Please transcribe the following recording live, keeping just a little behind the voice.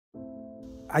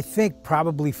I think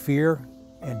probably fear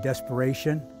and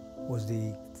desperation was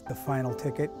the final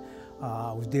ticket.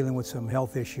 I was dealing with some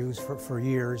health issues for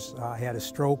years. I had a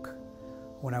stroke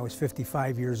when I was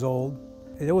 55 years old.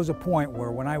 There was a point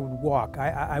where when I would walk,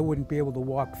 I wouldn't be able to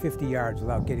walk 50 yards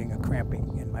without getting a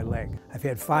cramping in my leg. I've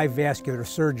had 5 vascular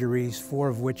surgeries, 4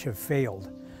 of which have failed.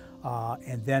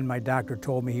 And then my doctor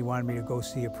told me he wanted me to go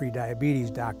see a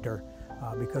pre-diabetes doctor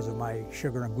because of my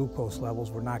sugar and glucose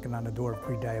levels were knocking on the door of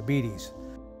pre-diabetes.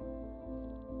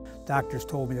 Doctors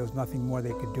told me there was nothing more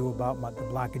they could do about the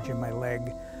blockage in my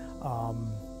leg.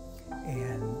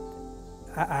 And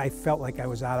I felt like I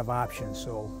was out of options,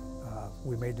 so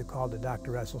we made the call to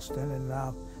Dr. Esselstyn, and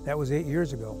that was 8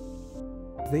 years ago.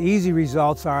 The easy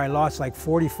results are I lost like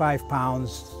 45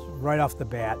 pounds right off the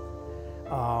bat.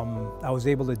 I was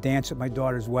able to dance at my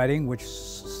daughter's wedding, which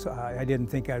I didn't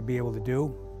think I'd be able to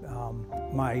do.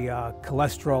 My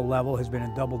cholesterol level has been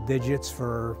in double digits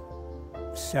for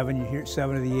 7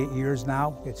 of the 8 years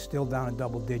now. It's still down in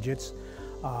double digits.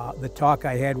 The talk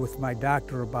I had with my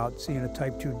doctor about seeing a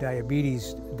type 2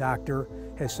 diabetes doctor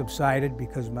has subsided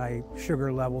because my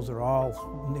sugar levels are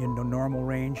all in the normal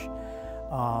range.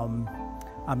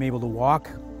 I'm able to walk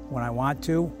when I want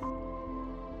to.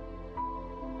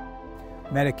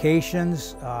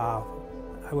 Medications,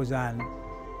 I was on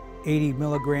 80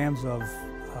 milligrams of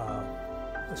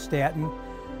statin.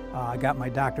 I got my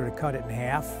doctor to cut it in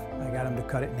half. I got him to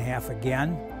cut it in half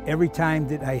again. Every time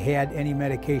that I had any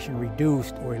medication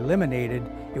reduced or eliminated,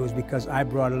 it was because I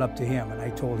brought it up to him and I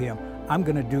told him, I'm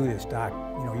going to do this, doc.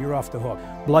 You know, you're off the hook.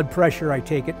 Blood pressure, I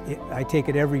take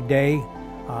it every day,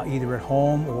 either at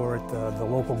home or at the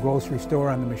local grocery store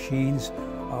on the machines,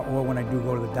 or when I do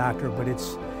go to the doctor. But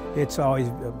it's always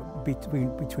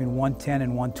between 110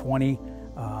 and 120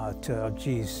 to,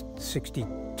 geez,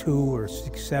 62 or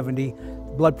 670.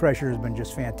 Blood pressure has been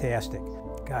just fantastic.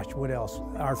 Gosh, what else?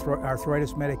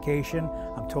 Arthritis medication,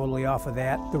 I'm totally off of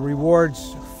that. The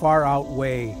rewards far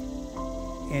outweigh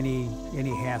any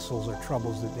hassles or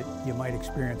troubles that you might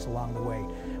experience along the way.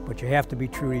 But you have to be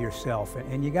true to yourself,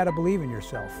 and you got to believe in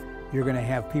yourself. You're going to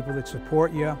have people that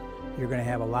support you. You're going to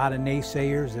have a lot of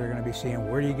naysayers. They're going to be saying,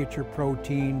 where do you get your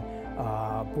protein?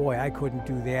 Boy, I couldn't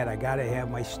do that. I got to have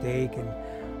my steak. And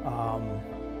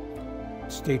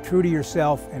stay true to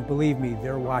yourself, and believe me,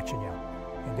 they're watching you,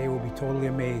 and they will be totally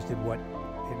amazed at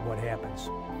what happens.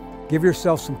 Give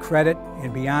yourself some credit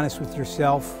and be honest with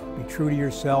yourself. Be true to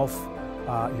yourself.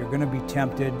 You're going to be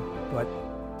tempted, but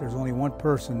there's only one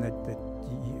person that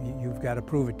you've got to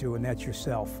prove it to, and that's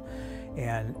yourself.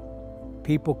 And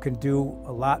people can do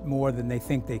a lot more than they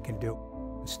think they can do.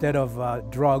 Instead of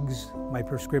drugs, my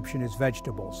prescription is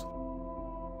vegetables.